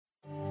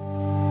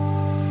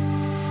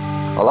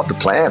I love the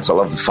plants, I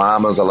love the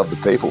farmers, I love the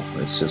people.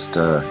 It's just,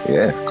 kind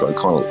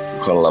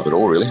of love it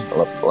all, really. I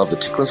love the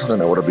ticklers. I don't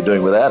know what I'd be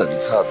doing without it.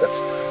 It's hard.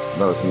 That's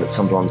another thing that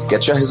sometimes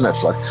gets you, isn't it?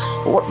 It's like,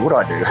 well, what would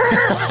I do?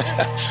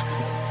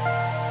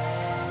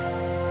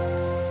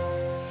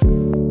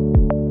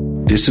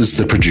 This is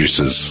The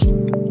Producers.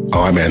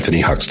 I'm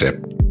Anthony Huckstep.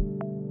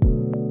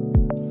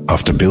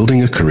 After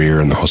building a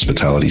career in the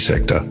hospitality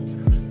sector,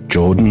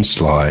 Jordan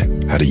Sly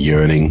had a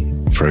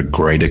yearning for a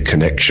greater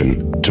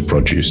connection to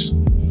produce.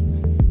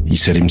 He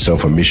set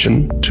himself a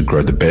mission to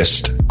grow the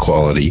best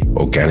quality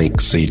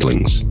organic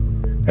seedlings,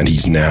 and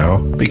he's now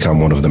become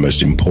one of the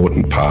most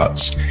important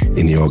parts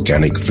in the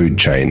organic food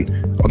chain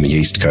on the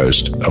east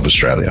coast of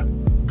Australia.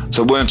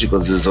 So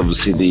Wormticklers is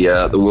obviously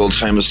the world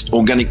famous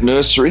organic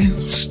nursery.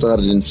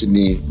 Started in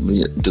Sydney,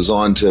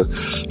 designed to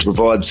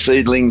provide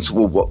seedlings.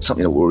 Well,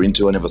 something that we were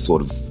into. I never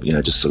thought of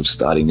just sort of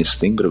starting this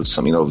thing, but it was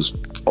something that I was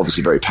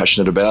obviously very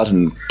passionate about,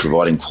 and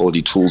providing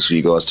quality tools for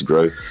you guys to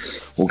grow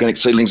organic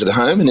seedlings at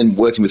home, and then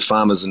working with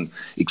farmers and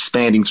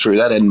expanding through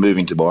that, and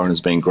moving to Byron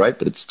has been great.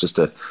 But it's just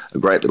a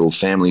great little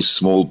family,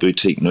 small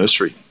boutique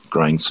nursery,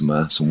 growing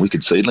some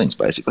wicked seedlings,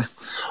 basically.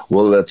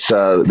 Well,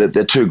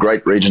 they're two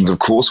great regions, of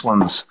course.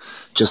 One's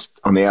just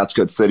on the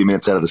outskirts, 30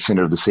 minutes out of the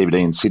centre of the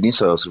CBD in Sydney,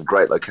 so it's a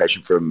great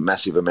location for a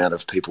massive amount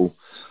of people,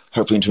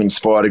 hopefully to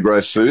inspire to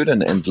grow food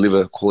and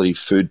deliver quality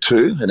food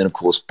too. And then, of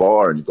course,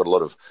 Byron, you've got a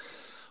lot of,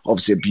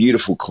 obviously, a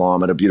beautiful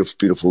climate, a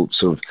beautiful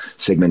sort of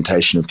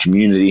segmentation of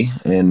community,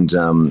 and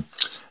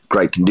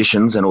great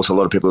conditions, and also a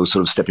lot of people who are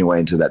sort of stepping away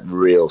into that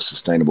real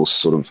sustainable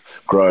sort of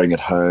growing at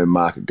home,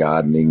 market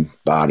gardening,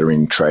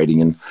 bartering,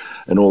 trading,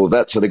 and all of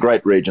that. So they're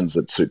great regions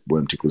that suit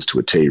Wormticklers to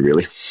a T,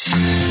 really.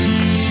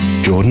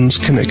 Jordan's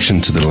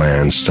connection to the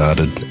land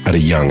started at a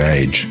young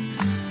age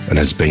and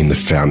has been the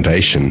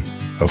foundation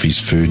of his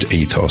food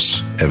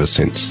ethos ever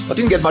since. I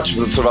didn't get much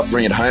of a sort of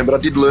upbringing at home, but I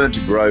did learn to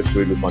grow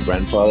food with my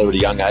grandfather at a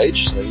young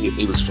age. So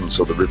he was from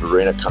sort of the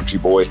Riverina country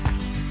boy.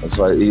 And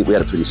so we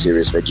had a pretty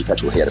serious veggie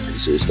patch. Well, he had a pretty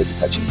serious veggie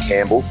patch in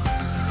Campbell.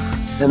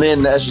 And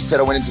then, as you said,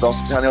 I went into the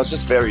hospitality. I was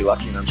just very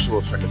lucky, and I'm sure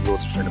a friend of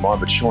yours, a friend of mine,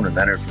 but Sean and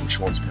Vanna from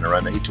Sean's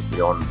Panorama, he took me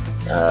on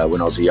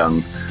when I was a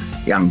young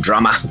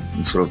drummer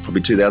in sort of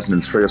probably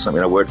 2003 or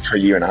something. I worked for a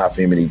year and a half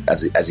for him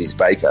as his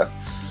baker.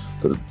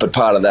 But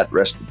part of that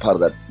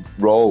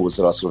role was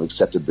that I sort of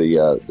accepted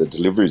the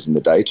deliveries in the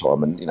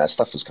daytime, and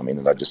stuff was coming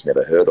in that I'd just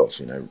never heard of.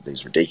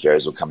 These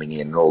radicchios were coming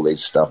in and all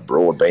these stuff,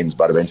 broad beans,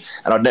 butter beans,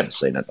 and I'd never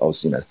seen it. I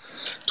was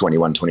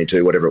 21,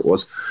 22, whatever it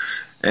was,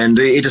 and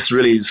it just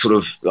really sort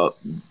of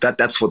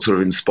that's what sort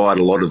of inspired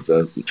a lot of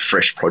the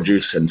fresh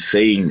produce, and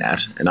seeing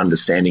that and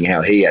understanding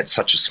how he had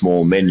such a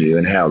small menu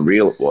and how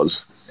real it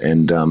was,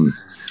 and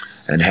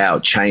how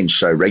it changed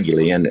so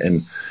regularly,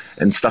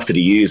 and stuff that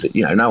he used that,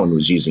 no one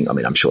was using. I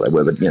mean, I'm sure they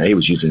were, but, he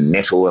was using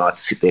nettle, and I'd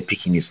sit there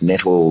picking this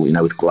nettle,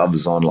 with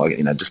gloves on,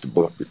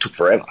 it took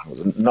forever. It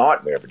was a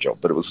nightmare of a job,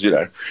 but it was,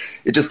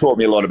 it just taught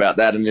me a lot about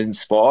that, and it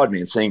inspired me,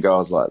 and seeing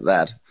guys like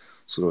that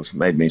sort of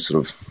made me sort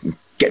of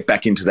get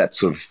back into that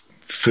sort of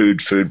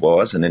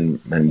food-wise,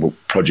 and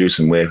produce,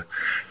 and where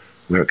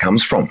it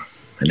comes from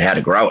and how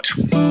to grow it.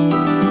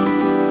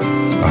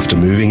 After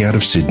moving out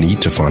of Sydney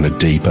to find a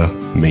deeper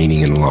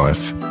meaning in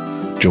life,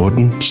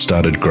 Jordan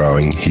started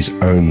growing his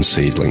own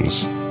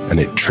seedlings, and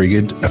it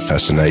triggered a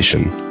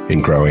fascination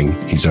in growing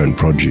his own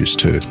produce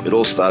too. It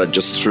all started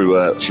just through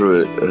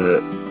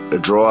a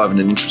drive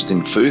and an interest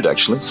in food,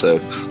 actually. So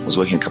I was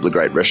working in a couple of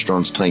great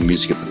restaurants, playing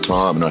music at the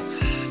time, and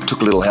I took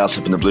a little house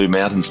up in the Blue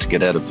Mountains to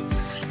get out of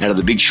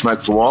the big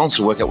smoke for a while, and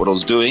to work out what I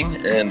was doing.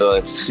 And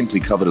I simply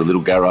covered a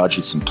little garage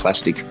with some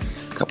plastic,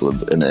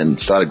 and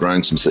started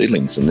growing some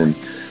seedlings, and then,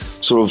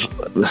 sort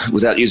of,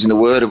 without using the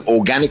word of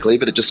organically,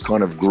 but it just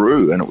kind of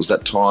grew. And it was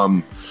that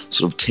time,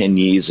 sort of 10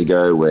 years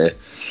ago, where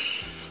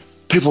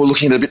people were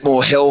looking at a bit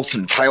more health,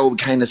 and kale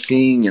became a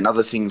thing, and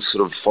other things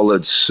sort of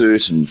followed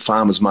suit, and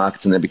farmers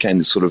markets, and there became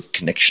this sort of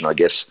connection, I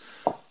guess,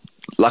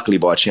 luckily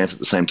by chance at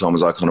the same time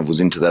as I kind of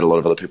was into that. A lot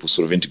of other people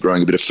sort of into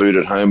growing a bit of food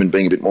at home and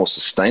being a bit more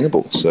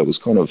sustainable. So it was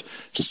kind of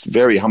just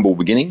very humble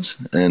beginnings,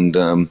 and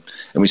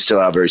we still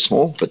are very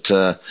small, but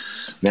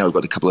now we've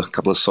got a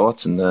couple of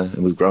sites, and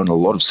we've grown a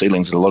lot of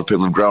seedlings that a lot of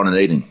people have grown and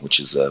eaten, which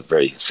is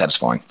very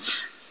satisfying.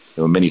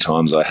 There were many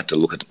times I had to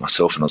look at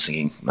myself and I was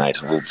thinking, mate,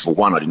 well, for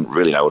one, I didn't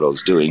really know what I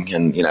was doing,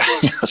 and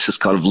I just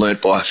kind of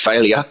learnt by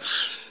failure,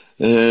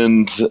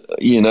 and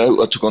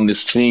I took on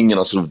this thing, and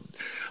I sort of,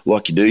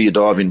 like you do, you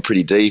dive in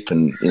pretty deep,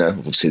 and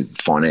obviously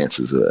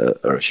finances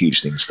are a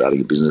huge thing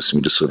starting a business, and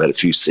we just sort of had a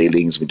few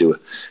seedlings. We do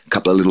a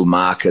couple of little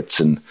markets,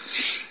 and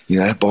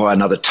buy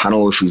another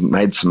tunnel if we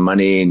made some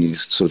money, and you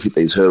just sort of hit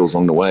these hurdles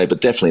along the way.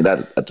 But definitely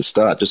that at the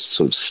start, just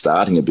sort of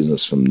starting a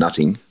business from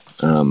nothing,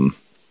 and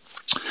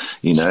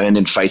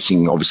then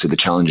facing, obviously, the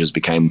challenges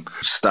became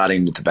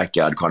starting with the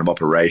backyard kind of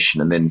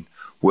operation, and then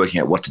working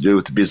out what to do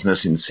with the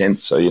business in a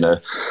sense. So,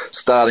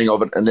 starting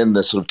of it, and then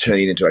the sort of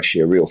turning into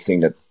actually a real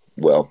thing that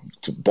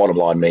bottom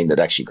line mean that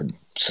actually could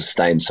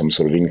sustain some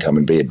sort of income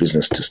and be a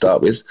business to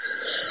start with.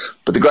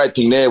 But the great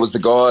thing there was the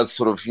guys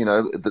sort of,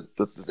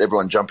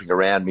 everyone jumping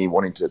around me,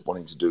 wanting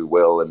to do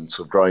well and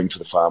sort of growing for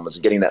the farmers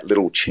and getting that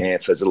little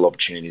chance, those little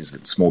opportunities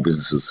that small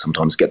businesses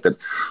sometimes get, that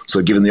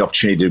sort of given the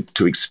opportunity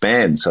to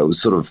expand. So it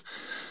was sort of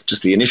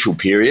just the initial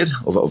period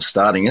of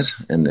starting it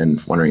and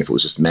wondering if it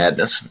was just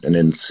madness. And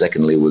then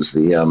secondly was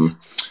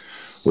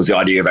the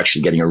idea of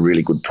actually getting a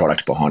really good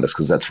product behind us,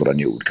 because that's what I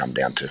knew it would come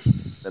down to.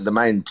 And the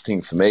main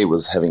thing for me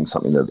was having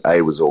something that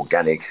A, was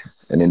organic,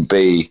 and then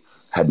B,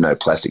 had no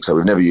plastic. So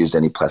we've never used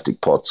any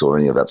plastic pots or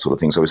any of that sort of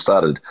thing. So we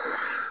started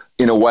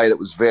in a way that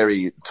was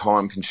very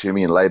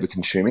time-consuming and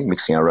labour-consuming,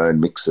 mixing our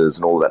own mixers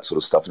and all that sort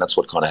of stuff. And that's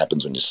what kind of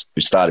happens when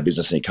you start a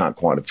business and you can't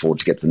quite afford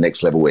to get to the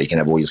next level where you can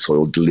have all your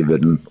soil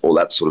delivered and all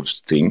that sort of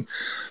thing.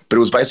 But it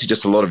was basically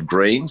just a lot of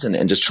greens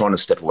and just trying to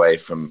step away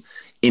from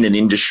in an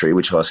industry,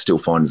 which I still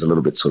find is a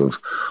little bit sort of,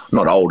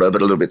 not older,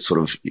 but a little bit sort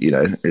of,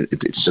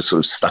 it's just sort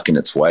of stuck in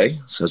its way.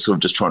 So sort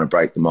of just trying to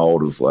break the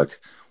mould of like,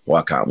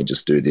 why can't we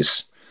just do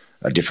this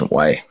a different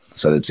way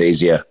so that it's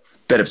easier,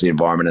 better for the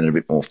environment and a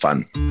bit more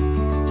fun.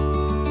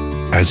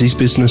 As his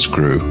business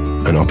grew,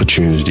 an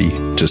opportunity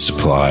to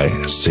supply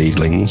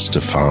seedlings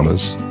to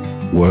farmers,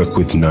 work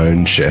with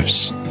known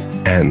chefs,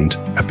 and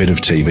a bit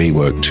of TV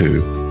work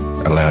too,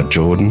 allowed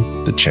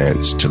Jordan the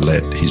chance to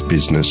let his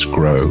business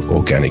grow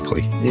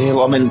organically. Yeah,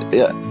 well, I mean,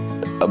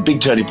 a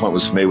big turning point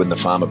was for me when the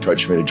farm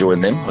approached me to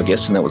join them, I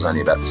guess, and that was only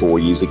about 4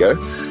 years ago.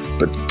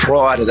 But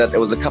prior to that, there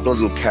was a couple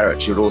of little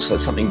carrots. You'd also,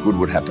 something good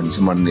would happen.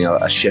 Someone,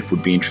 a chef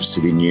would be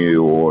interested in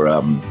you, or I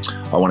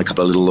won a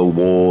couple of little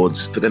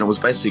awards. But then it was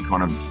basically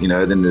kind of,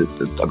 then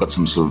I got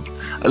some sort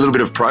of, a little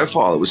bit of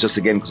profile. It was just,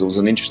 again, because it was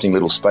an interesting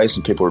little space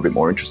and people were a bit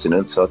more interested in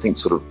it. So I think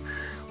sort of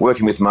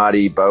working with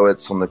Marty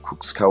Bowitz on the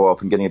Cooks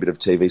Co-op and getting a bit of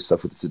TV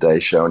stuff with the Today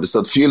Show and just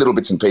a few little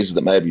bits and pieces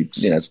that maybe,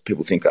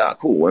 people think,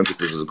 cool,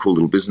 Wormticklers is a cool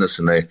little business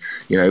and they,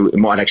 it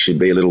might actually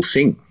be a little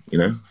thing,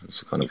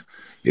 It's kind of,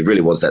 it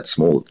really was that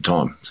small at the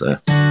time, so.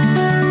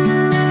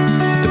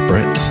 The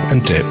breadth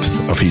and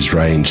depth of his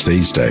range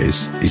these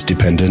days is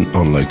dependent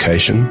on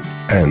location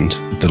and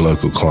the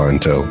local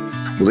clientele.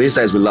 Well, these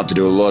days we love to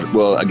do a lot.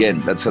 Well,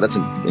 again, that's an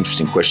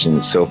interesting question in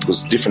itself,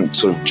 because different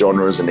sort of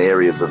genres and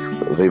areas of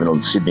even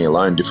on Sydney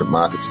alone, different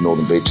markets,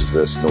 Northern Beaches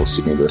versus North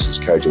Sydney versus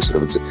Coachella,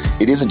 sort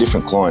of, it is a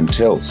different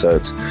clientele. So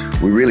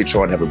we really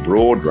try and have a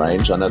broad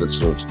range. I know that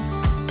sort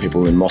of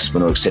people in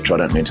Mossman or etc. I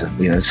don't mean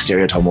to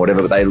stereotype or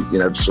whatever, but they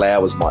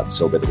flowers might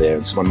sell better there,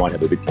 and someone might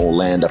have a bit more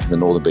land up in the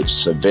Northern Beaches,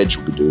 so veg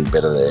will be doing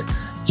better there.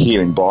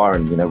 Here in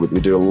Byron, we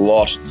do a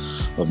lot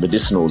of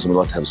medicinals, and we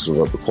like to have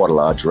sort of quite a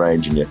large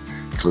range in your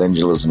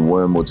calendulas and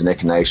wormwoods and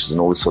echinacea and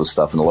all this sort of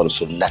stuff, and a lot of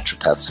sort of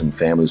naturopaths and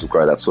families will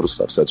grow that sort of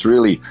stuff. So it's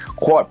really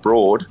quite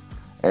broad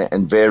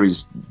and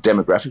varies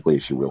demographically,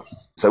 if you will.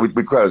 So we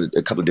grow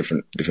a couple of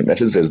different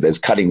methods. There's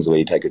cuttings where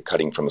you take a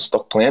cutting from a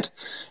stock plant,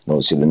 and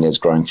obviously then there's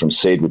growing from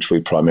seed, which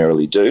we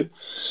primarily do.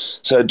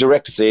 So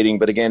direct seeding,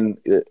 but again,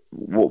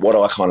 what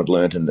I kind of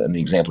learned and the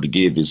example to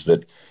give is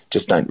that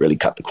just don't really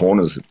cut the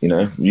corners,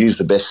 use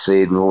the best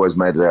seed. We've always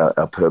made it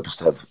our purpose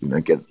to have,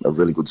 get a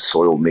really good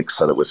soil mix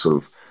so that we're sort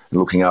of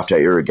looking after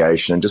our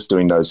irrigation and just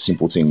doing those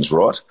simple things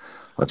right.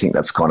 I think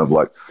that's kind of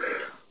like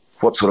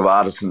what sort of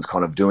artisans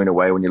kind of do in a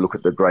way when you look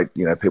at the great,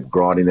 people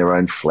grinding their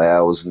own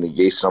flours and the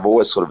yeast. And I've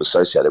always sort of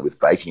associated with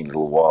baking a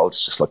little while.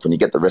 It's just like when you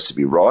get the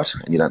recipe right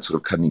and you don't sort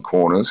of cut any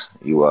corners,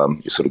 you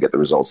sort of get the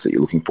results that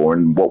you're looking for.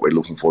 And what we're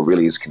looking for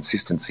really is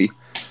consistency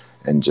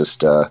and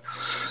just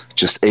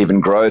even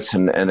growth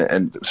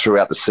and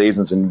throughout the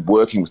seasons, and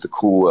working with the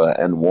cooler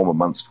and warmer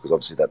months, because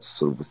obviously that's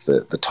sort of with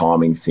the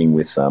timing thing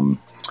with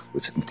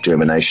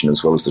germination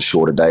as well as the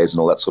shorter days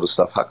and all that sort of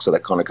stuff, Huck. So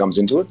that kind of comes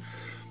into it.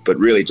 But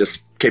really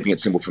just keeping it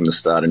simple from the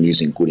start and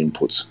using good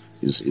inputs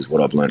is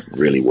what I've learned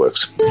really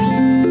works.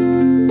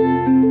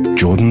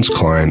 Jordan's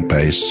client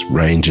base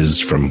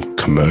ranges from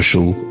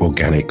commercial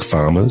organic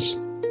farmers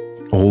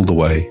all the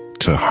way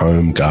to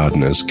home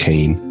gardeners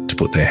keen to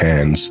put their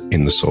hands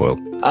in the soil.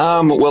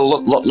 Well,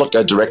 a lot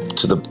go direct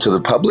to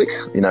the public,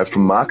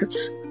 from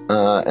markets.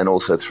 And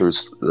also through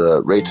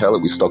the retail that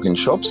we stock in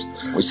shops.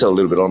 We sell a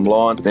little bit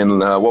online. But then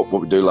what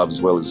we do love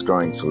as well is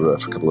growing for a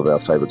couple of our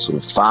favourite sort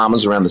of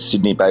farmers around the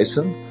Sydney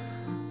Basin.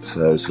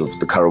 So sort of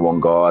the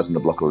Currawong guys and the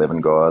Block 11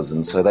 guys.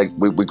 And so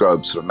we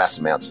grow sort of mass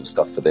amounts of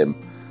stuff for them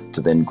to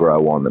then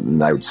grow on,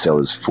 and they would sell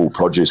as full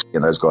produce.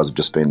 And those guys have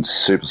just been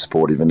super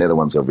supportive, and they're the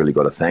ones I've really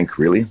got to thank,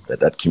 really,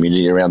 that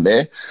community around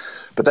there.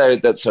 But I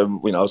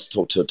was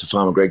talking to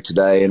Farmer Greg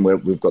today, and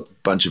we've got a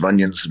bunch of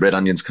onions, red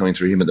onions coming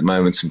through him at the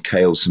moment, some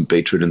kale, some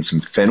beetroot and some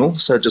fennel.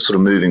 So just sort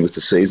of moving with the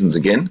seasons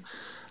again.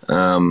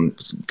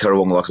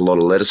 Currawong like a lot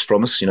of lettuce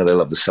from us. They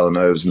love the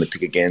Salanovas and the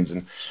Pickagans.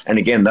 And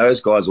again, those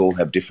guys all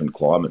have different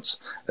climates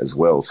as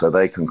well. So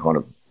they can kind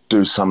of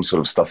do some sort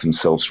of stuff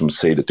themselves from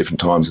seed at different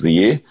times of the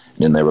year, and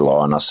then they rely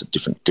on us at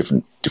different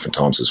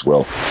times as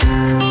well.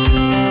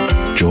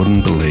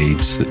 Jordan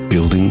believes that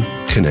building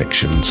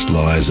connections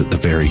lies at the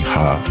very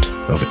heart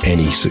of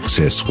any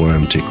success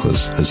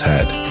Wormticklers has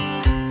had,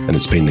 and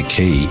it's been the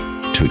key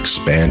to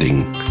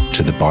expanding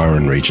to the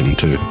Byron region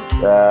too.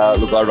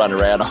 Look, I run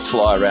around, I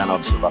fly around,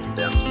 I'm sort of up and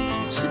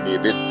down Sydney a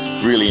bit,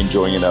 really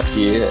enjoying it up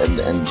here.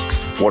 And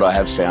what I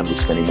have found with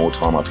spending more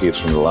time up here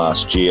through the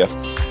last year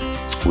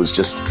was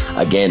just,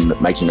 again,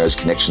 making those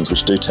connections,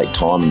 which do take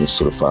time in this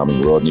sort of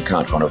farming world. And you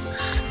can't kind of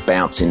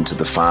bounce into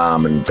the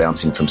farm and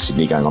bounce in from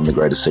Sydney going, I'm the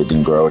greatest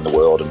seedling grower in the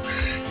world, and,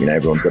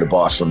 everyone's got to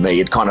buy from me.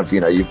 It kind of,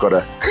 you've got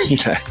to,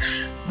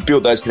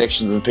 build those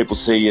connections, and people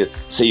see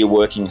you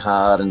working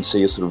hard and see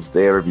you sort of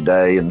there every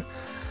day, and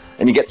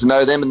you get to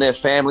know them and their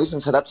families,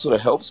 and so that sort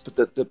of helps. But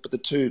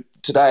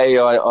today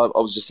I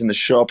was just in the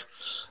shop,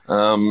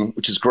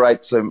 which is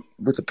great. So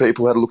with the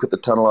people, had a look at the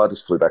tunnel. I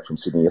just flew back from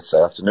Sydney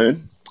yesterday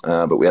afternoon,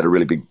 but we had a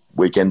really big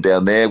weekend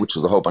down there, which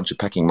was a whole bunch of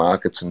packing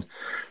markets and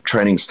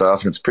training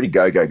staff, and it's pretty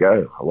go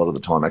a lot of the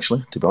time,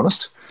 actually, to be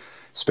honest,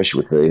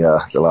 especially with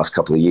the last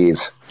couple of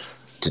years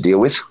to deal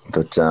with.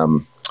 But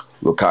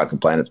look, can't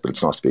complain, but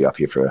it's nice to be up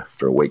here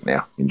for a week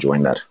now,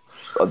 enjoying that.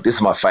 This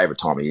is my favourite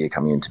time of year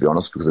coming in, to be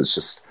honest, because it's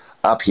just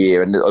up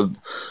here. And I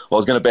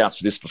was going to bounce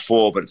to this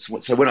before, but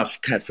so when I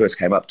first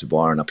came up to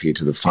Byron, up here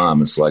to the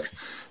farm, it's like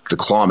the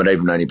climate,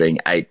 even only being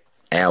 8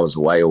 hours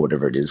away or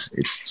whatever it is,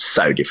 it's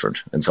so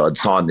different. And so I'd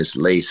signed this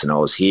lease, and I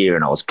was here,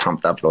 and I was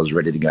pumped up, and I was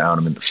ready to go, and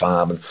I'm in the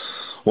farm and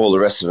all the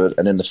rest of it.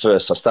 And then I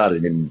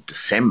started in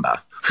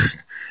December.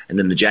 And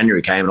then the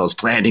January came, and I was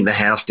planting the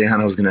house down.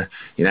 I was going to,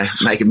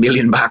 make $1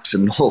 million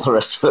and all the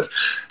rest of it.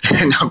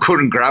 And I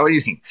couldn't grow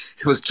anything.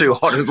 It was too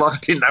hot. It was like I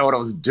didn't know what I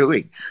was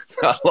doing.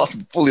 So I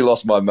fully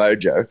lost my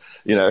mojo,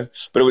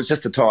 But it was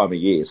just the time of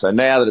year. So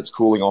now that it's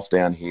cooling off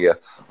down here,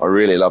 I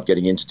really love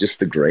getting into just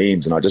the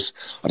greens. And I just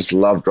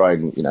love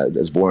growing,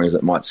 as boring as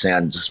it might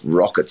sound, just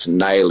rockets and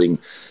nailing,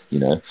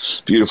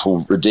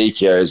 beautiful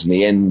radicchios and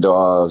the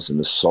endives and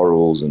the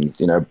sorrels and,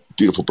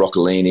 beautiful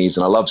broccolinis,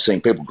 and I love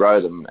seeing people grow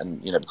them.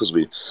 And because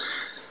we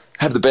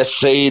have the best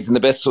seeds and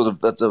the best sort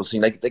of the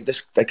thing,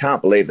 they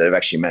can't believe they've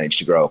actually managed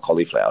to grow a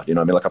cauliflower.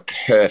 Like a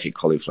perfect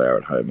cauliflower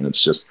at home. And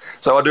it's just,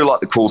 so I do like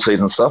the cool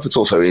season stuff. It's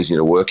also easier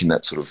to work in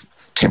that sort of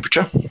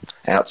temperature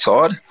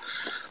outside.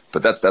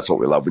 But that's what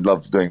we love. We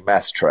love doing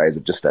mass trays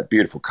of just that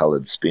beautiful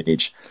coloured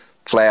spinach,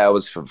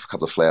 flowers for a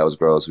couple of flowers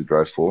growers we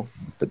grow for,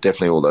 but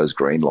definitely all those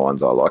green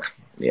lines I like.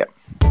 Yeah.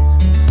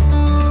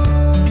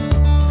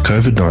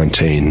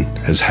 COVID-19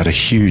 has had a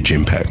huge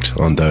impact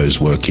on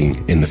those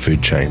working in the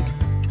food chain,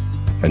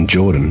 and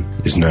Jordan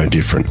is no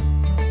different.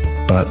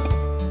 But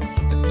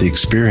the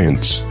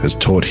experience has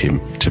taught him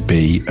to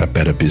be a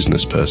better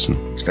business person.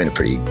 It's been a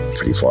pretty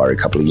fiery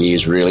couple of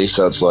years, really.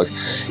 So it's like,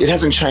 it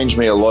hasn't changed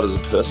me a lot as a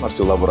person. I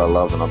still love what I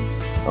love, and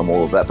I'm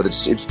all of that. But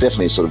it's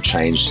definitely sort of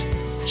changed.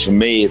 For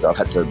me, I've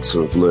had to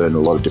sort of learn a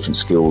lot of different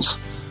skills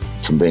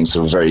from being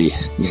sort of very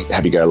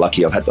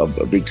happy-go-lucky.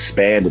 I've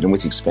expanded, and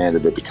with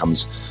expanded, there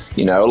becomes,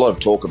 a lot of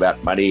talk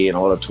about money and a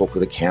lot of talk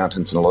with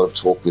accountants and a lot of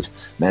talk with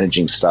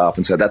managing staff.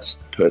 And so that's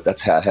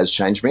how it has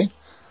changed me,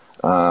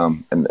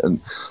 and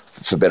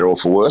for better or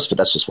for worse. But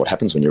that's just what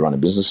happens when you run a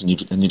business, and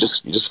you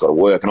just got to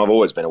work. And I've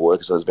always been a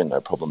worker, so there's been no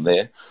problem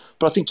there.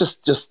 But I think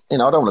just I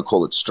don't want to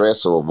call it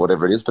stress or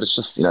whatever it is, but it's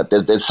just,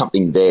 there's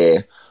something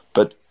there.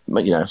 But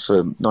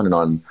for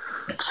 99%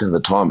 of the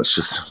time, it's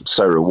just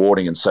so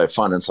rewarding and so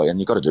fun. And it's like, and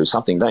you've got to do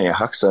something, don't you,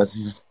 Huck? So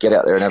get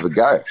out there and have a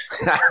go.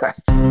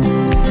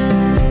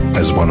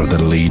 As one of the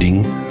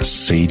leading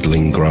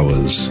seedling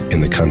growers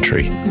in the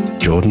country,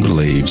 Jordan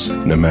believes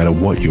no matter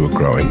what you are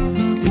growing,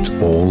 it's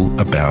all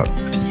about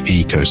the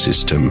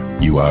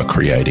ecosystem you are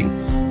creating.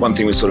 One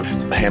thing we sort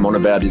of ham on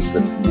about is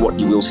that what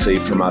you will see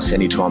from us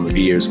any time of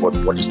year is what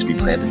is to be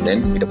planted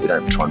then. We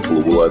don't try and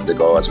pull the wool over the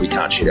guys. We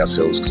can't shit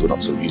ourselves because we're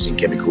not sort of using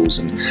chemicals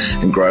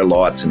and grow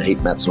lights and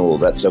heat mats and all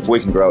of that. So if we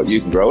can grow it, you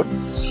can grow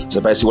it.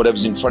 So basically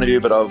whatever's in front of you,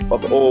 but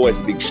I'm always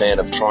a big fan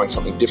of trying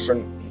something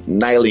different,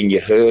 nailing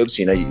your herbs.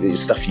 The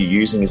stuff you're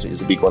using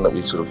is a big one that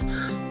we sort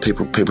of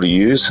people to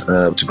use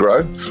to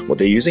grow what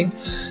they're using.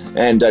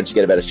 And don't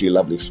forget about a few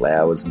lovely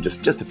flowers, and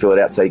just to fill it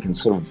out so you can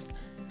sort of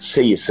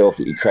see yourself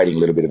that you're creating a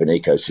little bit of an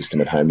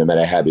ecosystem at home, no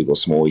matter how big or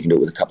small. You can do it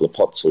with a couple of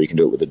pots, or you can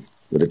do it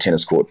with a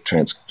tennis court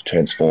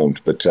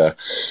transformed. But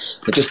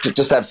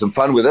just have some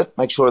fun with it.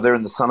 Make sure they're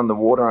in the sun and the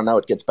water. I know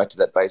it gets back to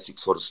that basic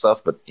sort of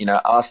stuff, but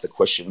ask the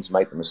questions,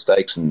 make the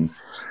mistakes, and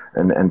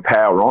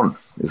power on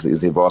is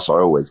the advice I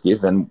always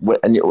give. And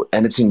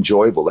it's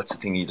enjoyable. That's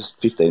the thing. You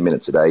just 15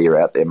 minutes a day,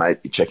 you're out there, mate.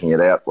 You're checking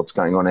it out, what's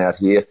going on out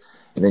here,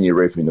 and then you're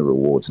reaping the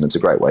rewards. And it's a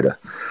great way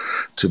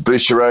to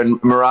boost your own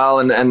morale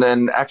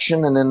and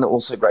action, and then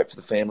also great for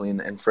the family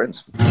and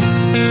friends.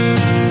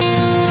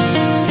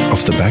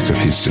 Off the back of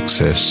his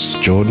success,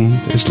 Jordan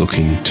is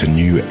looking to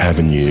new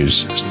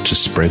avenues to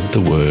spread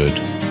the word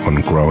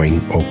on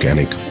growing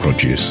organic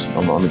produce.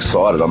 I'm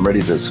excited. I'm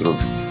ready to sort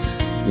of,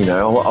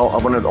 I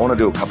want to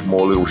do a couple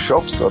more little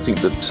shops. I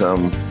think that,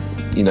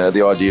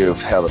 the idea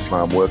of how the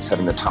farm works,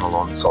 having the tunnel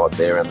on site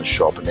there and the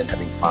shop, and then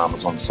having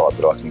farmers on site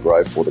that I can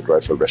grow for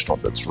a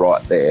restaurant that's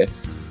right there.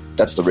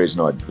 That's the reason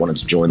I wanted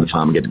to join the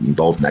farm and get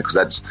involved in that, because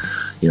that's,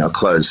 a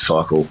closed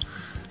cycle,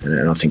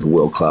 and I think a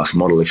world-class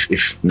model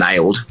if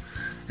nailed.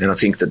 And I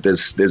think that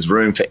there's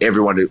room for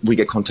everyone. We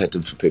get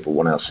contacted for people who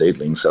want our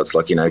seedlings. So it's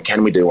like,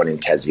 can we do one in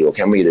Tassie, or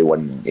can we do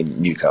one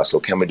in Newcastle,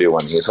 or can we do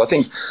one here? So I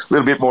think a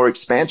little bit more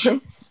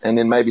expansion, and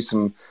then maybe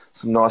some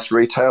nice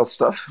retail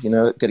stuff,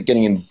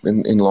 getting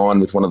in line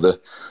with one of the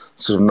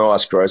sort of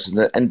nice grocers,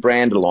 and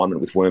brand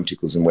alignment with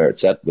Wormticklers and where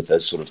it's at with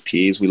those sort of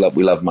peers. We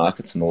love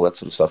markets and all that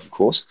sort of stuff, of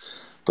course.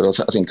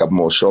 But I think a couple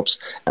more shops,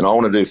 and I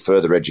want to do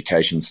further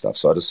education stuff.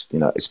 So I just,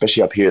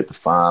 especially up here at the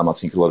farm, I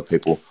think a lot of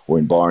people, or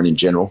in Byron in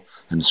general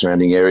and the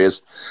surrounding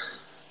areas,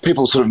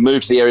 people sort of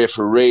move to the area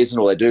for a reason,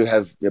 or they do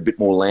have a bit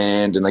more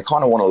land and they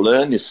kind of want to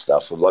learn this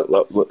stuff. Like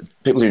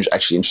people who are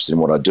actually interested in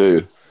what I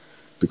do,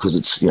 because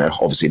it's,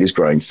 obviously it is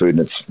growing food and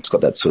it's got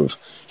that sort of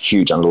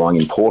huge underlying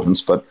importance,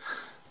 but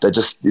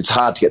it's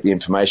hard to get the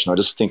information. I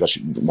just think I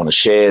should want to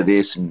share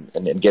this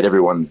and get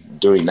everyone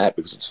doing that,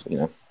 because it's,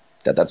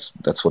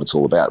 that's what it's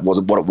all about. What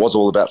it was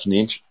all about from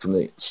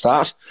the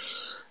start,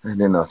 and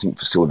then I think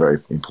still a very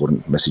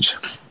important message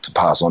to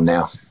pass on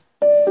now.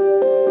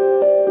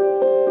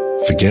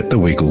 Forget the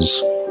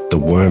Wiggles, the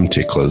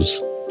Wormticklers,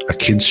 a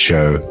kids'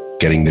 show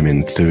getting them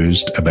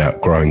enthused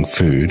about growing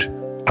food,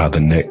 are the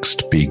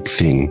next big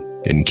thing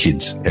in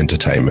kids'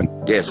 entertainment.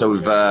 Yeah, so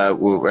we've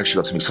actually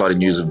got some exciting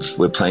news.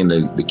 We're playing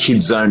the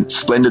Kids Zone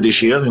Splendor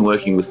this year. I've been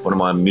working with one of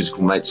my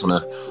musical mates on a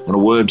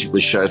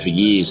Wormticklers show for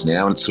years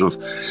now, and it's sort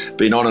of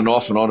been on and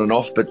off, but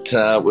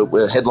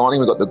we're headlining.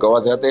 We've got the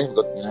guys out there. We've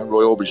got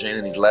Roy Aubergine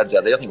and his lads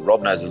out there. I think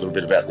Rob knows a little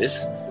bit about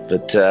this,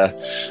 but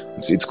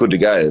it's good to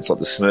go. It's like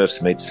the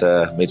Smurfs meets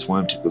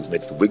Wormticklers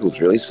meets the Wiggles,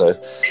 really. So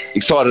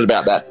excited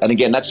about that. And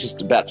again, that's just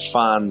about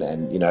fun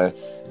and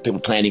people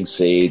planting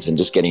seeds and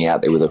just getting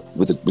out there with a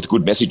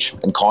good message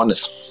and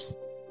kindness.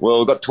 Well,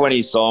 we've got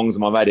 20 songs,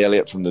 and my mate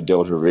Elliot from the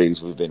Delta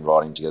Rigs, we've been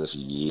writing together for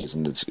years,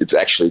 and it's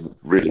actually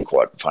really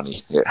quite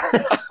funny, yeah,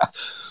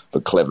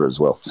 but clever as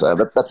well. So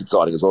that's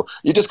exciting as well.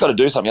 You just got to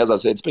do something. As I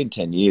said, it's been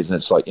 10 years, and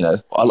it's like,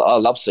 I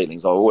love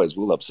seedlings. I always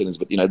will love seedlings,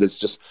 but there's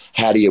just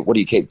what do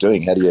you keep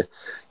doing? How do you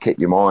keep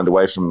your mind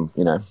away from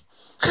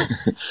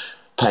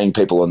paying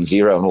people on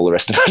zero and all the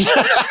rest of it?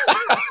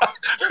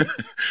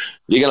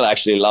 You're going to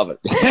actually love it.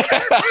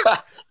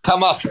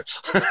 Come up.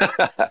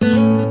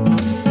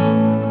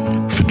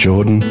 For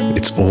Jordan,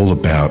 it's all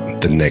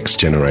about the next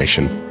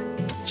generation,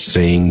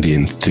 seeing the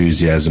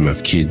enthusiasm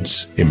of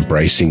kids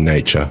embracing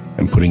nature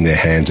and putting their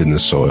hands in the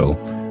soil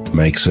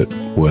makes it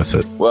worth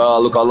it.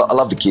 Well, look, I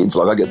love the kids.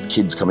 Like, I get the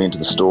kids coming into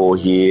the store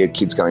here,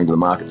 kids going to the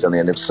markets down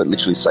there, and they've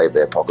literally saved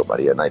their pocket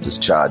money, and they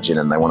just charge in,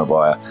 and they want to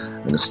buy a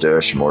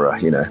nasturtium or a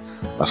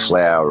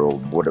flower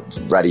or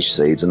radish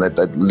seeds, and they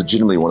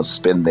legitimately want to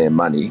spend their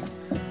money,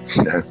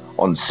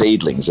 on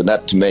seedlings. And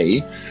that, to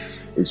me,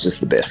 is just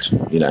the best.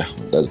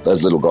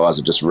 Those little guys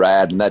are just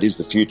rad, and that is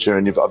the future.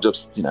 And I've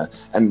just,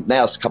 and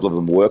now a couple of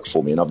them work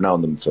for me, and I've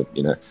known them for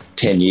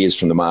 10 years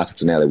from the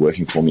markets, and now they're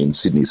working for me in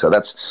Sydney. So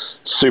that's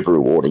super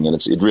rewarding, and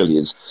it really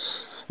is.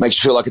 Makes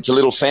you feel like it's a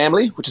little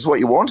family, which is what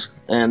you want.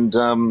 And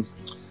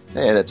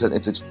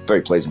it's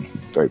very pleasing,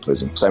 very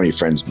pleasing. So many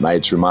friends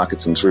made through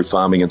markets and through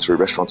farming and through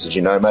restaurants, as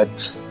mate.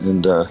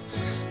 And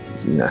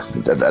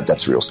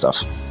that's real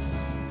stuff.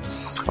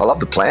 I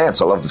love the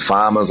plants, I love the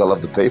farmers, I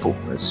love the people.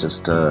 It's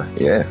just, kind of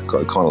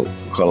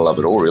love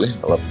it all, really.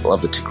 I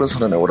love the ticklers. I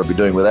don't know what I'd be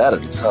doing without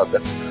it. It's hard.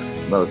 That's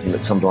another thing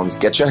that sometimes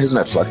gets you, isn't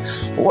it? It's like,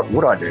 what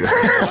would I do?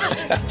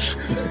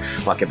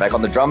 Might get back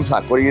on the drums,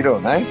 Huck. What are you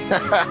doing, eh?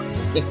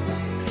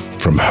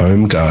 From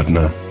home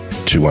gardener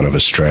to one of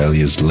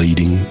Australia's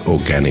leading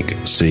organic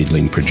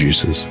seedling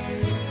producers,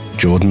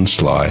 Jordan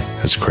Sly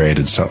has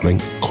created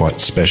something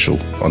quite special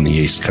on the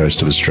east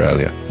coast of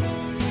Australia.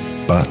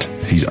 But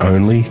he's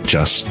only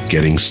just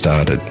getting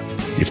started,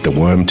 if the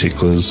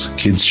Wormticklers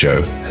Kids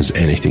Show has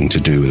anything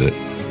to do with it.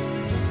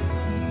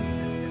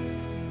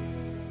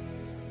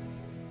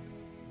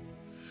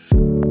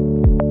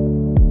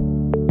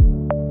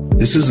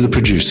 This is The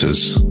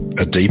Producers,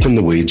 a Deep in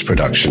the Weeds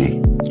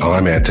production.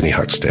 I'm Anthony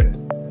Huckstep.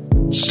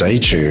 Stay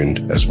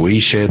tuned as we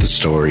share the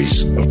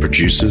stories of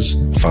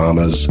producers,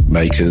 farmers,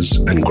 makers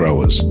and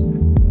growers,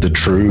 the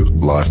true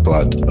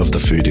lifeblood of the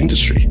food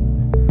industry.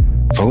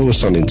 Follow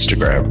us on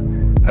Instagram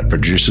at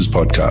Producers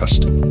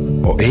Podcast,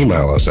 or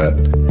email us at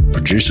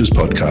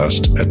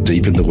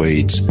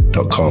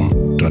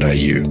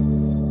producerspodcast@deepintheweeds.com.au.